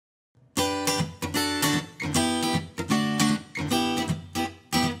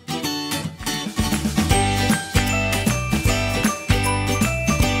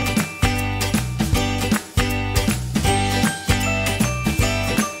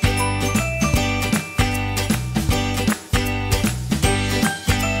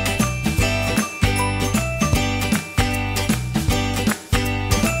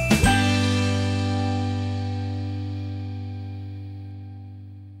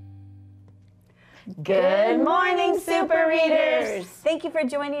Good morning, Super Readers! Thank you for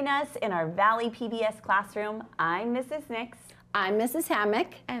joining us in our Valley PBS classroom. I'm Mrs. Nix. I'm Mrs.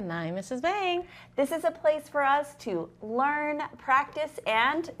 Hammock. And I'm Mrs. Bang. This is a place for us to learn, practice,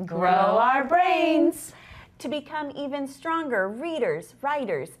 and grow our brains to become even stronger readers,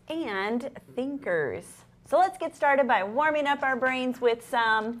 writers, and thinkers. So let's get started by warming up our brains with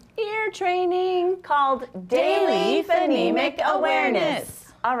some Ear training called Daily Phonemic Awareness.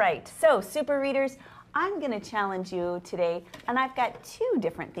 All right, so Super Readers, I'm going to challenge you today, and I've got two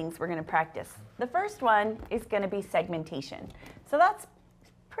different things we're going to practice. The first one is going to be segmentation. So that's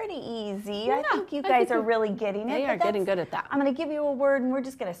pretty easy. Yeah, I think you guys are really getting it. They are getting good at that. I'm going to give you a word, and we're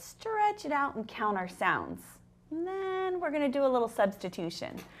just going to stretch it out and count our sounds. And then we're going to do a little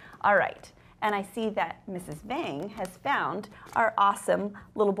substitution. All right. And I see that Mrs. Bang has found our awesome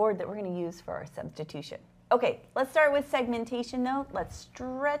little board that we're going to use for our substitution. Okay, let's start with segmentation though. Let's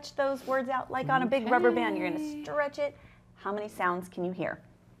stretch those words out like on a big rubber band. You're going to stretch it. How many sounds can you hear?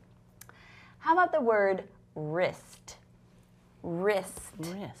 How about the word wrist? Wrist.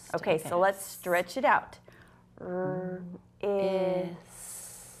 Wrist. Okay, so let's stretch it out. Wrist.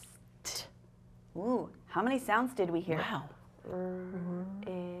 Ooh, how many sounds did we hear? Wow. Wrist.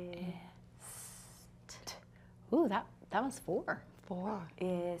 Ooh, that was four.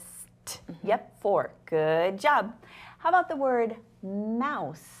 Ist. Yep, 4. Good job. How about the word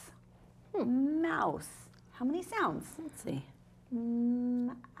mouse? Mouse. How many sounds? Let's see.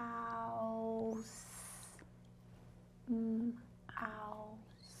 Mouse. Mouse.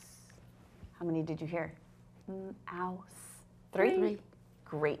 How many did you hear? Mouse. 3? 3.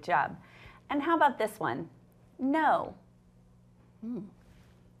 Great job. And how about this one? No.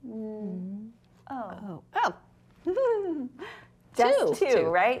 Oh. Oh. Just two, Two.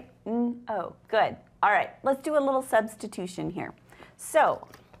 right? Oh, good. All right, let's do a little substitution here. So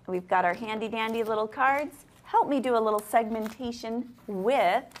we've got our handy dandy little cards. Help me do a little segmentation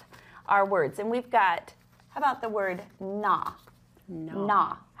with our words. And we've got, how about the word na?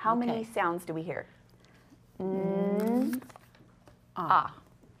 Na. How many sounds do we hear? Ah.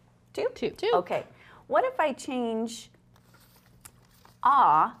 Two? Two. Okay. What if I change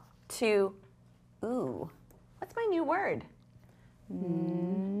ah to ooh? What's my new word?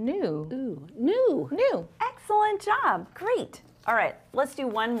 New. Ooh. New. New. Excellent job. Great. All right, let's do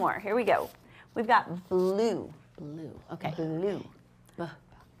one more. Here we go. We've got blue. Blue. Okay. Blue.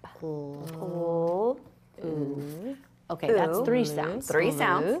 Ooh. Ooh. Okay, that's Ooh. 3 sounds. 3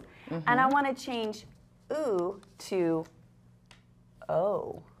 sounds. And I want to change ooh to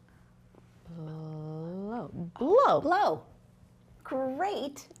oh. Blow. Blow. Blow.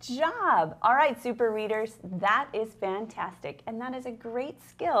 Great job. All right, Super Readers, that is fantastic. And that is a great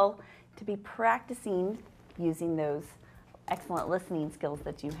skill to be practicing using those excellent listening skills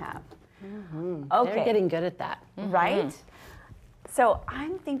that you have. Okay. They're getting good at that. Right? So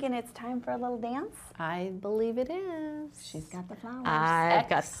I'm thinking it's time for a little dance. I believe it is. She's got the flowers. I've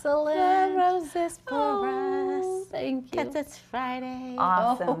got Excellent. the roses for Oh, us. thank you. Because it's Friday.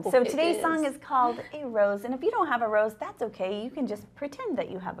 Awesome. Oh, So it today's is. song is called A Rose. And if you don't have a rose, that's okay. You can just pretend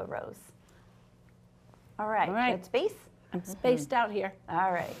that you have a rose. All right. All right. Good space? I'm spaced out here.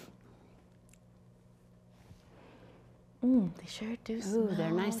 All right. They sure do smell Ooh,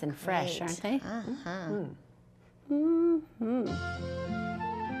 they're nice and fresh, great. aren't they? Uh-huh.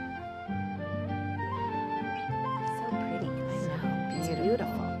 So pretty. It's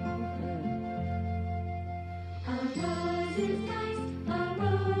beautiful. A rose is nice, a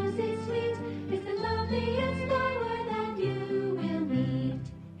rose is sweet. It's the loveliest flower that you will meet.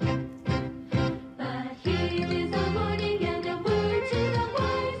 But here is a warning and a word to the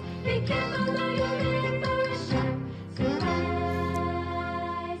wise. Be careful or you're in for a sharp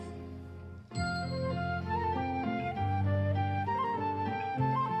surprise.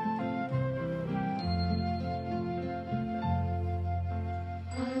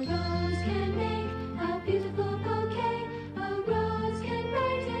 A rose can make a beautiful bouquet. A rose can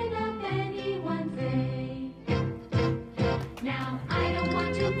brighten up anyone's day. Now, I don't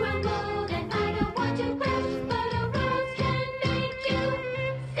want to grumble and I don't want to crash, but a rose can make you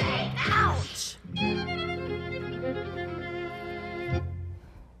say ouch!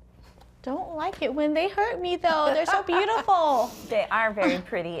 Don't like it when they hurt me, though. They're so beautiful. They are very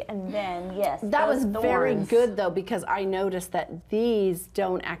pretty. And then, yes, That was those very thorns. good, though, because I noticed that these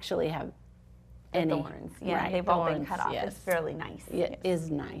don't actually have any Thorns. Yeah, Right, they've all been thorns, cut off. yes. It's fairly nice. It is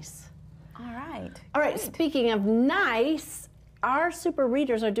nice. All right. All right, speaking of nice, our Super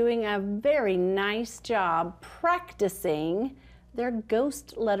Readers are doing a very nice job practicing their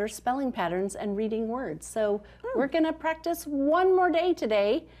ghost letter spelling patterns and reading words. So we're going to practice one more day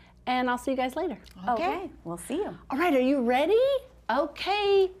today, and I'll see you guys later. Okay, we'll see you. All right, are you ready?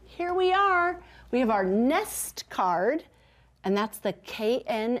 Okay, here we are. We have our nest card, and that's the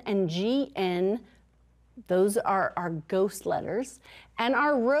KN and GN. Those are our ghost letters. And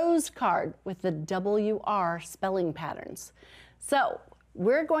our rose card with the WR spelling patterns. So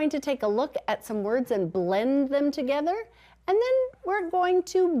we're going to take a look at some words and blend them together, and then we're going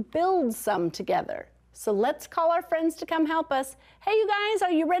to build some together. So let's call our friends to come help us. Hey, you guys,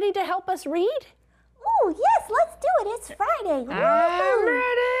 are you ready to help us read? Oh, yes, let's do it. It's Friday. I'm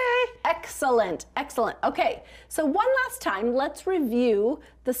ready. Excellent, excellent. Okay, so one last time, let's review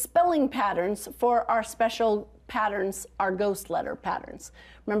the spelling patterns for our special patterns, our ghost letter patterns.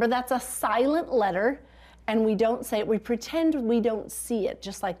 Remember, that's a silent letter, and we don't say it. We pretend we don't see it,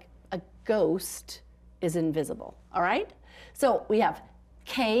 just like a ghost is invisible, all right? So we have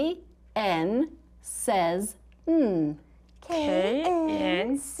KN says KN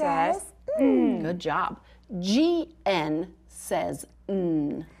says mm. Good job. GN says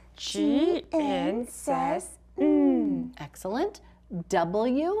GN says mm. Excellent.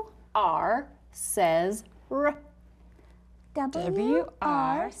 WR says r.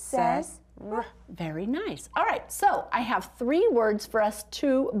 WR says r. Very nice. All right, so I have 3 words for us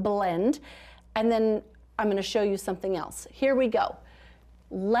to blend, and then I'm going to show you something else. Here we go.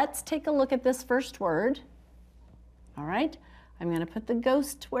 Let's take a look at this first word. All right, I'm going to put the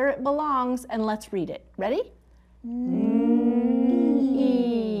ghost where it belongs, and let's read it. Ready? Knee.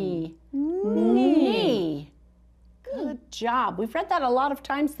 Knee. Good job. We've read that a lot of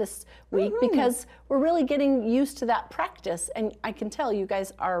times this week because we're really getting used to that practice, and I can tell you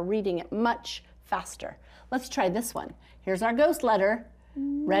guys are reading it much faster. Let's try this one. Here's our ghost letter.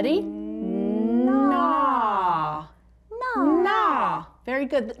 Ready? Gnaw. Gnaw. Very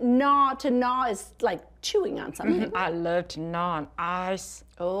good. Gnaw, to gnaw is like chewing on something. I love to gnaw on ice.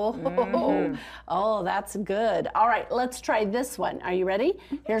 Oh, oh, that's good. All right, let's try this one. Are you ready?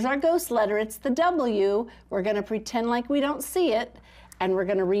 Here's our ghost letter. It's the W. We're going to pretend like we don't see it, and we're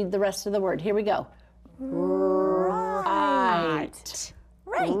going to read the rest of the word. Here we go. Right.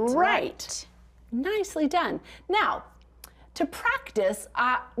 Right. Nicely done. Now, to practice,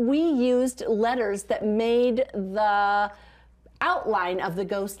 we used letters that made the outline of the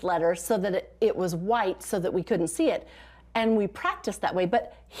ghost letter so that it was white so that we couldn't see it. And we practiced that way.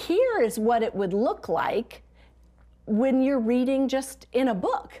 But here is what it would look like when you're reading just in a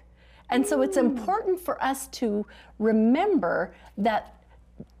book. And so it's important for us to remember that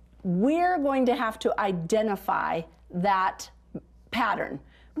we're going to have to identify that pattern,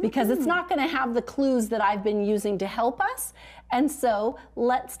 because it's not going to have the clues that I've been using to help us. And so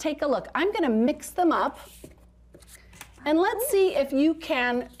let's take a look. I'm going to mix them up, and let's see if you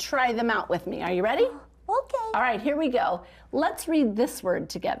can try them out with me. Are you ready? Okay. All right, here we go. Let's read this word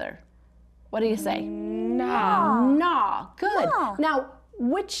together. What do you say? Gnaw. Gnaw. Good. Gnaw. Now,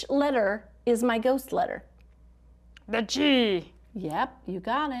 which letter is my ghost letter? The G. Yep, you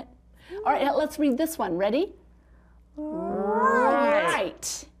got it. All right, let's read this one. Ready?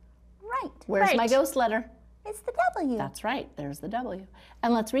 Right. Right. Where's my Right. ghost letter? It's the W. That's right. There's the W.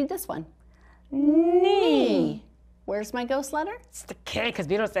 And let's read this one. Knee. Where's my ghost letter? It's the K, because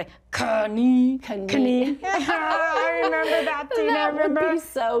we don't say knee. Knee. I remember that. Do you That would remember? be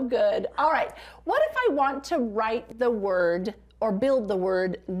so good. All right. What if I want to write the word or build the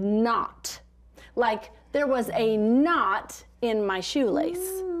word knot? Like there was a knot in my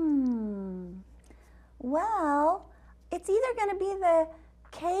shoelace. Well, it's either going to be the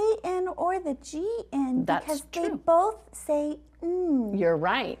KN or the GN That's because they true. both say mm. You're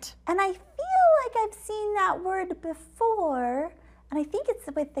right. And I feel like I've seen that word before, and I think it's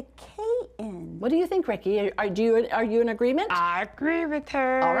with the KN. What do you think, Ricky? Are you in agreement? I agree with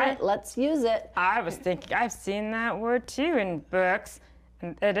her. All right, let's use it. I was thinking, I've seen that word too in books,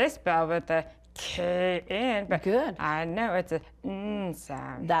 and it is spelled with a K-N, but Good. I know it's a N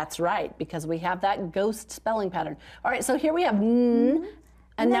sound. That's right, because we have that ghost spelling pattern. All right, so here we have N,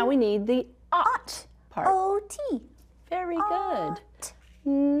 and now we need the ot part. O-T. Very good.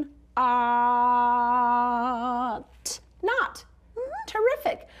 Ot. Not.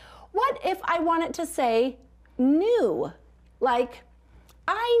 Terrific. What if I wanted to say knew? Like,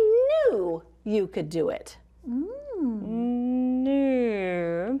 I knew you could do it. New.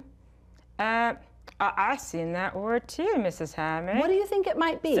 I've seen that word too, Mrs. Hammond. What do you think it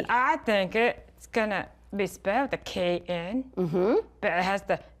might be? I think it's gonna be spelled the K-N, but it has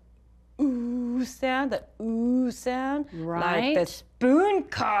the ooh sound, like Right. the spoon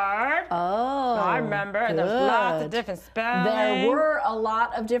card. Oh, I remember, and there's lots of good. different spellings. There were a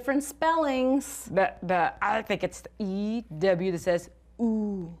lot of different spellings. But I think it's the E-W that says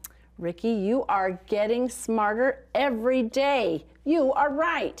ooh. Ricky, you are getting smarter every day. You are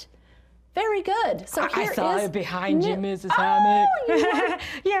right. Very good. So I here saw is it behind you, Mrs. Oh, Hammock.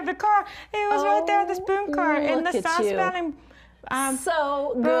 you Yeah, the car. It was right there, the spoon car, and look the at sound you. spelling.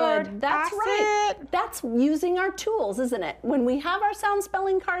 So bird. good. That's I right. see it. That's using our tools, isn't it? When we have our sound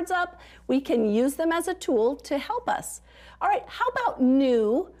spelling cards up, we can use them as a tool to help us. All right, how about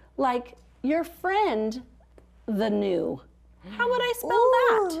new, like your friend, the new? How would I spell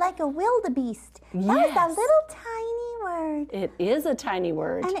Ooh, that? like a wildebeest. That was Yes. that little tiny word. It is a tiny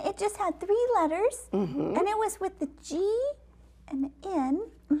word. And it just had 3 letters. And it was with the G and the N.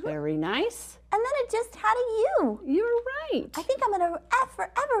 Very nice. And then it just had a U. You're right. I think I'm going to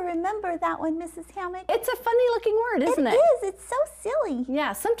forever remember that one, Mrs. Hammock. It's a funny looking word, isn't it? It is. It's so silly.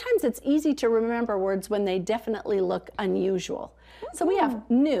 Yeah, sometimes it's easy to remember words when they definitely look unusual. So we have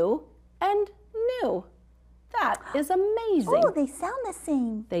new and new. That is amazing. Oh, they sound the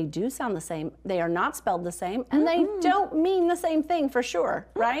same. They do sound the same. They are not spelled the same, and they don't mean the same thing for sure,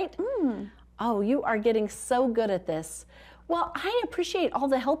 right? Oh, you are getting so good at this. Well, I appreciate all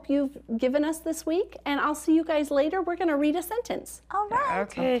the help you've given us this week, and I'll see you guys later. We're going to read a sentence. All right.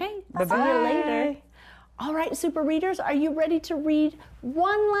 Okay. Okay, Bye-bye. see you later. All right, super readers, are you ready to read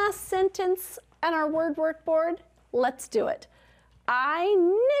one last sentence on our word workboard? Let's do it. I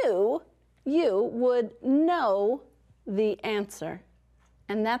knew you would know the answer.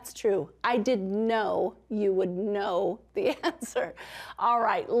 And that's true. I did know you would know the answer. All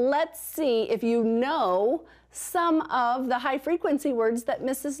right, let's see if you know some of the high frequency words that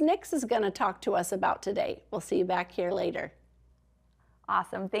Mrs. Nix is going to talk to us about today. We'll see you back here later.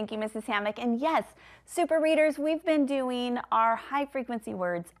 Awesome. Thank you, Mrs. Hammock. And yes, super readers, we've been doing our high frequency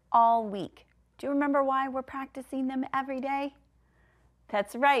words all week. Do you remember why we're practicing them every day?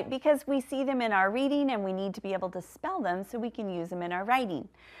 That's right, because we see them in our reading and we need to be able to spell them so we can use them in our writing.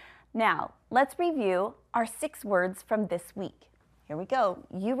 Now, let's review our 6 words from this week. Here we go.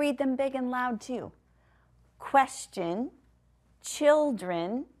 You read them big and loud too. Question,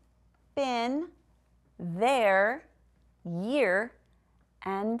 children, bin, there, year,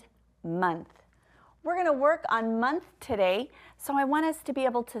 and month. We're going to work on month today, so I want us to be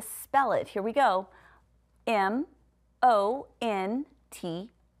able to spell it. Here we go. M-O-N-T-H.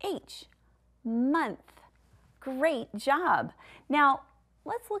 Month. Great job. Now,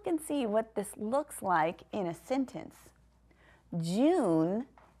 let's look and see what this looks like in a sentence. June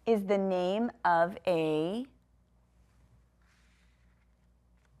is the name of a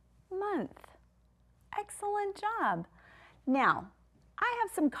month. Excellent job. Now, I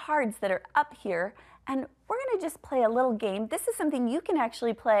have some cards that are up here, and we're going to just play a little game. This is something you can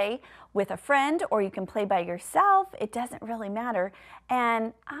actually play with a friend, or you can play by yourself. It doesn't really matter.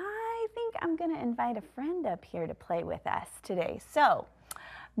 And I think I'm going to invite a friend up here to play with us today. So,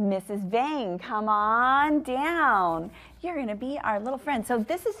 Mrs. Vang, come on down. You're going to be our little friend. So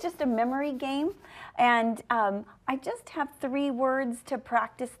this is just a memory game, and I just have 3 words to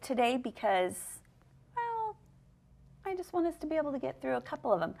practice today because, well, I just want us to be able to get through a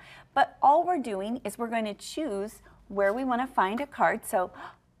couple of them. But all we're doing is we're going to choose where we want to find a card. So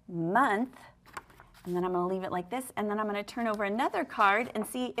month, and then I'm going to leave it like this, and then I'm going to turn over another card and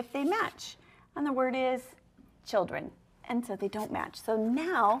see if they match. And the word is children. And so they don't match. So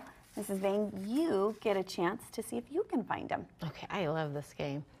now, Mrs. Vang, you get a chance to see if you can find them. Okay, I love this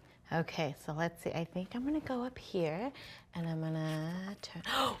game. Okay, so let's see. I think I'm gonna go up here and I'm gonna turn.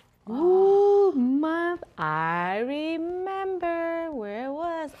 Ooh, month. I remember where it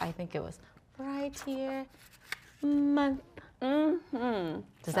was. I think it was right here. Month.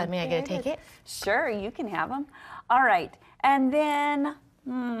 Does that mean I get to take it? Sure, you can have them. All right. And then,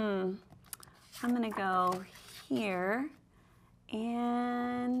 I'm going to go here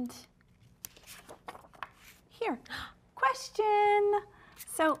and here. Question.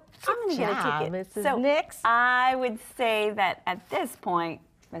 So I'm going to get a job, ticket. Mrs. So Nix. I would say that at this point,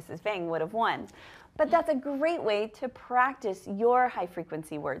 Mrs. Vang would have won. But that's a great way to practice your high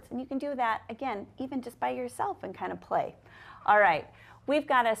frequency words. And you can do that, again, even just by yourself and kind of play. All right, we've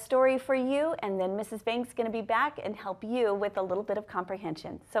got a story for you, and then Mrs. Vang's going to be back and help you with a little bit of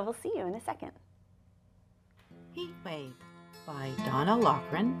comprehension. So we'll see you in a second. Heatwave by Donna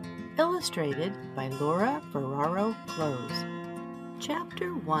Loughran, illustrated by Laura Ferraro Close.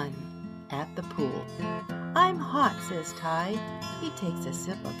 Chapter 1, At the Pool. I'm hot, says Ty. He takes a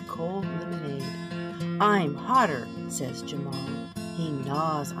sip of cold lemonade. I'm hotter, says Jamal. He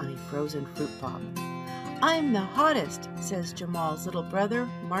gnaws on a frozen fruit pop. I'm the hottest, says Jamal's little brother,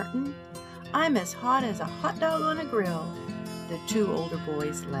 Martin. I'm as hot as a hot dog on a grill. The 2 older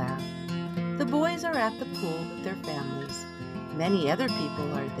boys laugh. The boys are at the pool with their families. Many other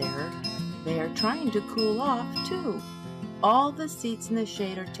people are there. They are trying to cool off, too. All the seats in the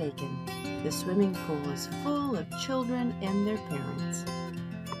shade are taken. The swimming pool is full of children and their parents.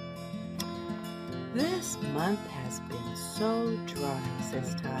 This month has been so dry,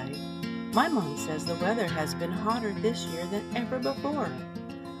 says Ty. My mom says the weather has been hotter this year than ever before.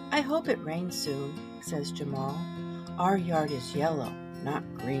 I hope it rains soon, says Jamal. Our yard is yellow, not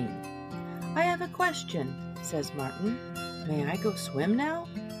green. I have a question, says Martin. May I go swim now?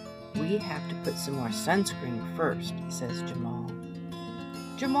 We have to put some more sunscreen first, says Jamal.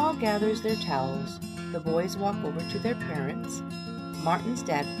 Jamal gathers their towels. The boys walk over to their parents. Martin's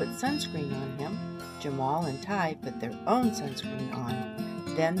dad puts sunscreen on him. Jamal and Ty put their own sunscreen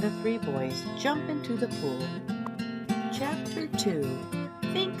on. Then the three boys jump into the pool. Chapter 2.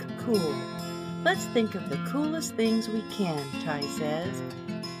 Think cool. Let's think of the coolest things we can, Ty says.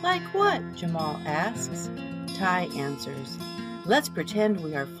 Like what? Jamal asks. Ty answers. Let's pretend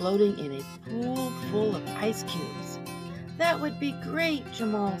we are floating in a pool full of ice cubes. That would be great,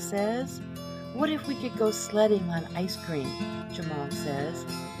 Jamal says. What if we could go sledding on ice cream? Jamal says.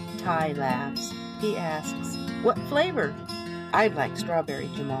 Ty laughs. He asks, what flavor? I'd like strawberry,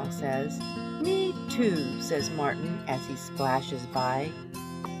 Jamal says. Me too, says Martin as he splashes by.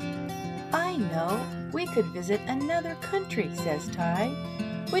 I know. We could visit another country, says Ty.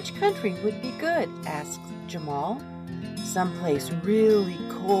 Which country would be good? Asks Jamal. Someplace really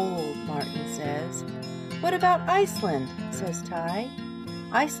cold, Martin says. What about Iceland? Says Ty.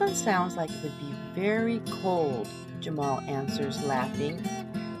 Iceland sounds like it would be very cold, Jamal answers, laughing.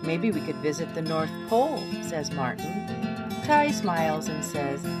 Maybe we could visit the North Pole, says Martin. Ty smiles and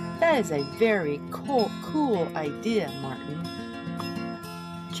says, that is a very cool idea, Martin.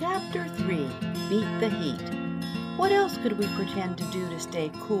 Chapter 3. Beat the Heat. What else could we pretend to do to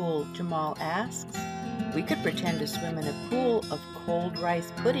stay cool? Jamal asks. We could pretend to swim in a pool of cold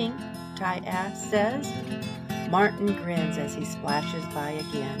rice pudding, Ty says. Martin grins as he splashes by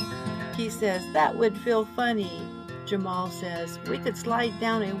again. He says, that would feel funny. Jamal says, we could slide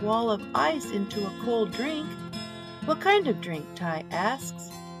down a wall of ice into a cold drink. What kind of drink? Ty asks.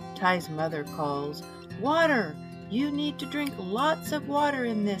 Ty's mother calls, water. You need to drink lots of water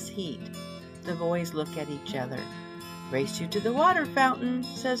in this heat. The boys look at each other. Race you to the water fountain,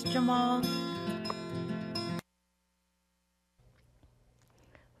 says Jamal.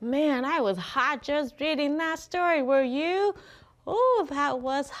 Man, I was hot just reading that story, were you? Oh, that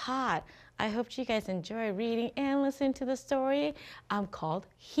was hot. I hope you guys enjoy reading and listening to the story called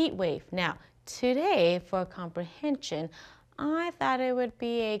Heat Wave. Now, today for comprehension, I thought it would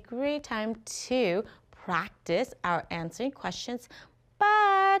be a great time to practice our answering questions,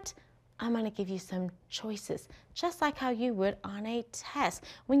 but I'm going to give you some choices, just like how you would on a test.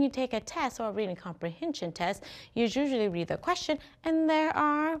 When you take a test or a reading comprehension test, you usually read the question and there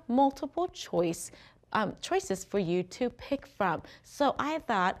are multiple choices for you to pick from. So I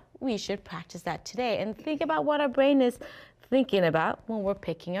thought we should practice that today and think about what our brain is thinking about when we're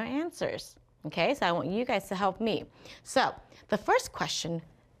picking our answers. Okay, so I want you guys to help me. So the first question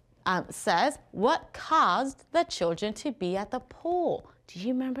says, what caused the children to be at the pool? Do you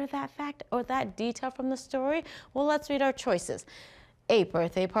remember that fact or that detail from the story? Well, let's read our choices. A,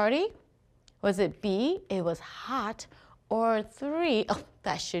 birthday party. Was it B, it was hot? Or 3, oh,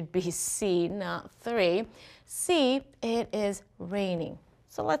 that should be C, not 3. C, it is raining.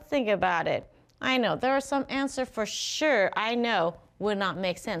 So let's think about it. I know there are some answers for sure I know would not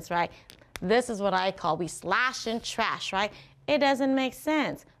make sense, right? This is what I call we slash and trash, right? It doesn't make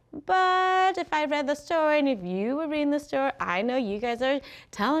sense. But if I read the story and if you were reading the story, I know you guys are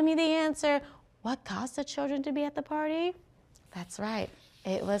telling me the answer. What caused the children to be at the party? That's right.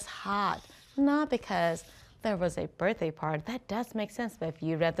 It was hot. Not because there was a birthday party. That does make sense. But if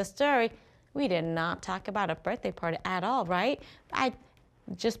you read the story, we did not talk about a birthday party at all, right? I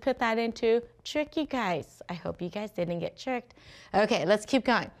just put that in to trick you guys. I hope you guys didn't get tricked. Okay, let's keep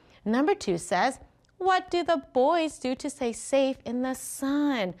going. Number 2 says, what do the boys do to stay safe in the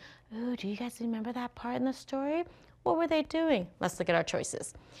sun? Ooh, do you guys remember that part in the story? What were they doing? Let's look at our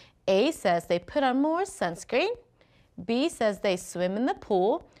choices. A says they put on more sunscreen. B says they swim in the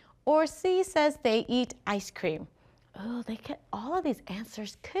pool. Or C says they eat ice cream. Oh, all of these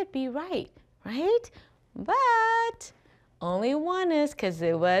answers could be right? But only one is because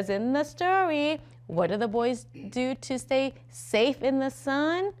it was in the story. What do the boys do to stay safe in the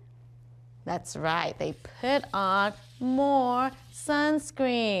sun? That's right, they put on more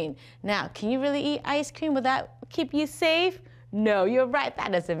sunscreen. Now, can you really eat ice cream? Would that keep you safe? No, you're right,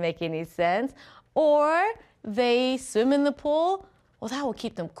 that doesn't make any sense. Or they swim in the pool. Well, that will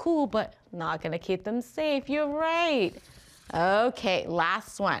keep them cool, but not gonna keep them safe. You're right. Okay,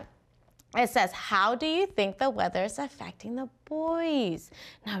 last one. It says, how do you think the weather is affecting the boys?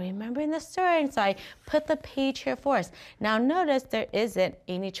 Now remember in the story, so I put the page here for us. Now notice there isn't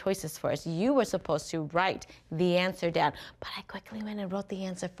any choices for us. You were supposed to write the answer down, but I quickly went and wrote the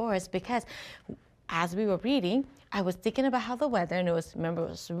answer for us because as we were reading, I was thinking about how the weather, and remember it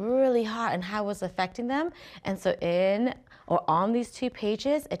was really hot and how it was affecting them. And so on these 2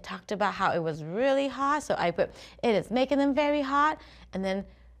 pages, it talked about how it was really hot. So I put, it is making them very hot. And then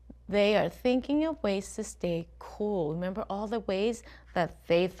they are thinking of ways to stay cool. Remember all the ways that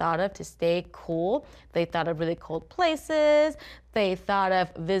they thought of to stay cool? They thought of really cold places. They thought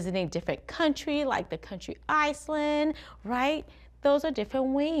of visiting different country, like the country Iceland, right? Those are different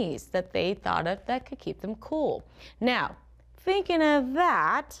ways that they thought of that could keep them cool. Now, thinking of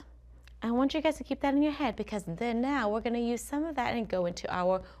that, I want you guys to keep that in your head because then now we're going to use some of that and go into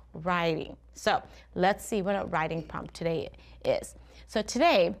our writing. So let's see what our writing prompt today is. So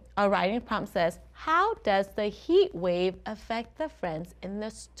today, our writing prompt says, how does the heat wave affect the friends in the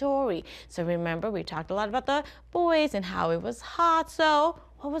story? So remember, we talked a lot about the boys and how it was hot. So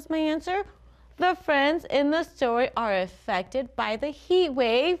what was my answer? The friends in the story are affected by the heat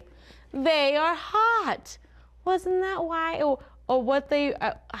wave. They are hot. Wasn't that why? Or what they,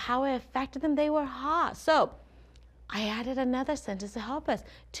 how it affected them? They were hot. So I added another sentence to help us.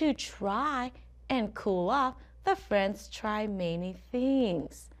 To try and cool off, the friends try many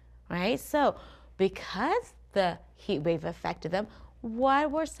things, right? So because the heat wave affected them,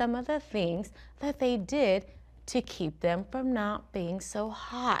 what were some of the things that they did to keep them from not being so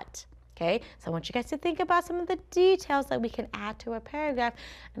hot? Okay, so I want you guys to think about some of the details that we can add to a paragraph.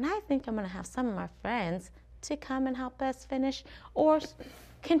 And I think I'm going to have some of my friends to come and help us finish or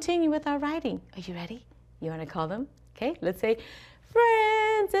continue with our writing. Are you ready? You want to call them? Okay, let's say,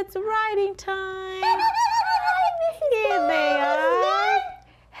 friends, it's writing time. Here they are.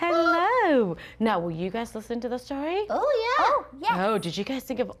 Hello. Now, will you guys listen to the story? Oh, yeah. Oh, yes. Oh, did you guys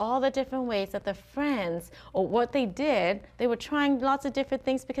think of all the different ways that the friends, or what they did, they were trying lots of different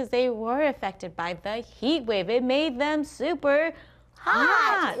things because they were affected by the heat wave. It made them super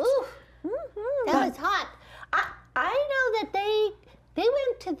hot. Ooh. That was hot. I know that they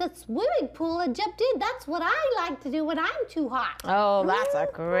went to the swimming pool and jumped in. That's what I like to do when I'm too hot. Oh, that's a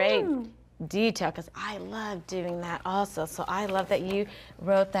great detail because I love doing that also. So I love that you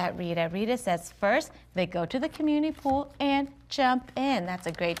wrote that, Rita. Rita says first they go to the community pool and jump in. That's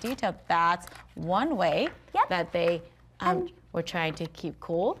a great detail. That's one way that they were trying to keep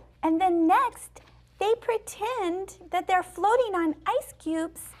cool. And then next, they pretend that they're floating on ice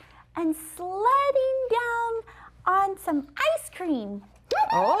cubes and sledding down on some ice cream.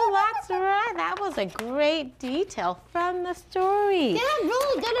 Oh, that's right. That was a great detail from the story. They had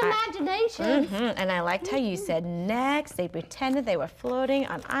really good imagination. And I liked how you said next they pretended they were floating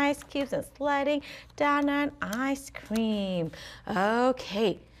on ice cubes and sledding down on ice cream.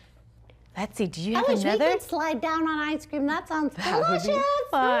 Okay. Let's see. Do you have another? I wish we could slide down on ice cream. That sounds delicious. That would be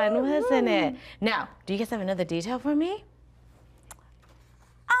fun, wasn't it? Now, do you guys have another detail for me?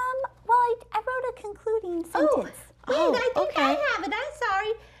 Well, I wrote a concluding sentence. Wait, I think I have it. I'm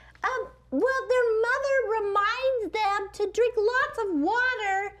sorry. Well, their mother reminds them to drink lots of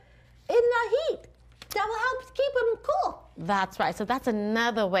water in the heat. That will help keep them cool. That's right. So that's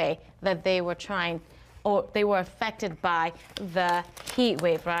another way that they were trying, or they were affected by the heat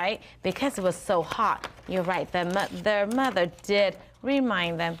wave, right? Because it was so hot. You're right. Their mother did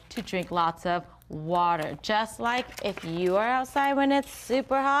remind them to drink lots of water. Just like if you are outside when it's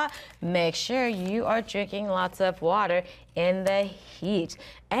super hot, make sure you are drinking lots of water in the heat.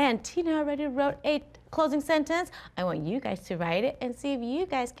 And Tina already wrote a closing sentence. I want you guys to write it and see if you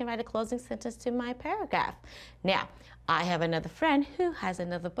guys can write a closing sentence to my paragraph. Now, I have another friend who has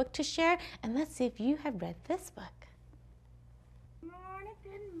another book to share, and let's see if you have read this book. Good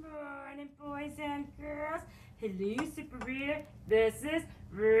morning, boys and girls. Hello, Super Rita. This is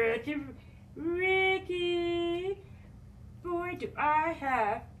Ricky. Boy, do I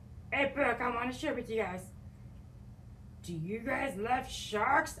have a book I want to share with you guys. Do you guys love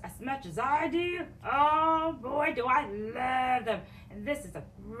sharks as much as I do? Oh boy, do I love them. And this is a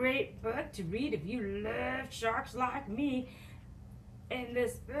great book to read if you love sharks like me. In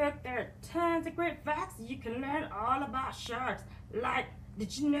this book, there are tons of great facts you can learn all about sharks. Like,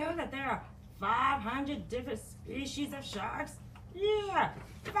 did you know that there are 500 different species of sharks? Yeah,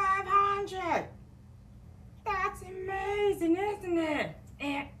 500! That's amazing, isn't it?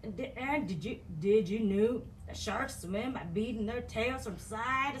 And did you know that sharks swim by beating their tails from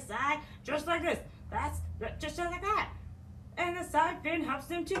side to side, just like this? That's just like that. And the side fin helps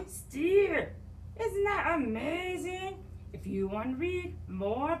them to steer. Isn't that amazing? If you want to read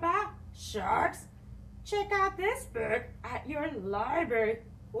more about sharks, check out this book at your library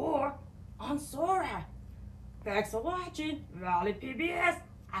or on Sora. Thanks for watching Valley PBS.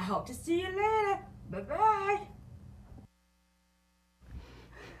 I hope to see you later. Bye-bye.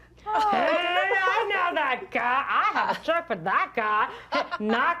 Hey, I know that guy. I have a trick for that guy.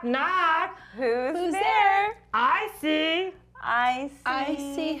 Knock, knock. Who's there? I see. I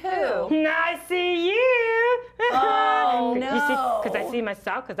see who? I see you. Oh, You see, no. because I see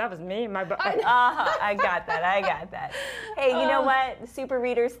myself, because that was me. I got that. Hey, you know what, Super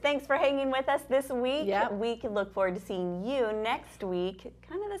Readers, thanks for hanging with us this week. Yep. We can look forward to seeing you next week,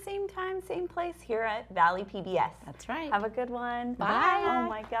 kind of the same time, same place here at Valley PBS. That's right. Have a good one. Bye. Oh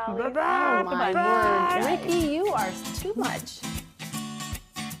my golly. Bye-bye. Oh my Bye-bye. word. Ricky, you are too much.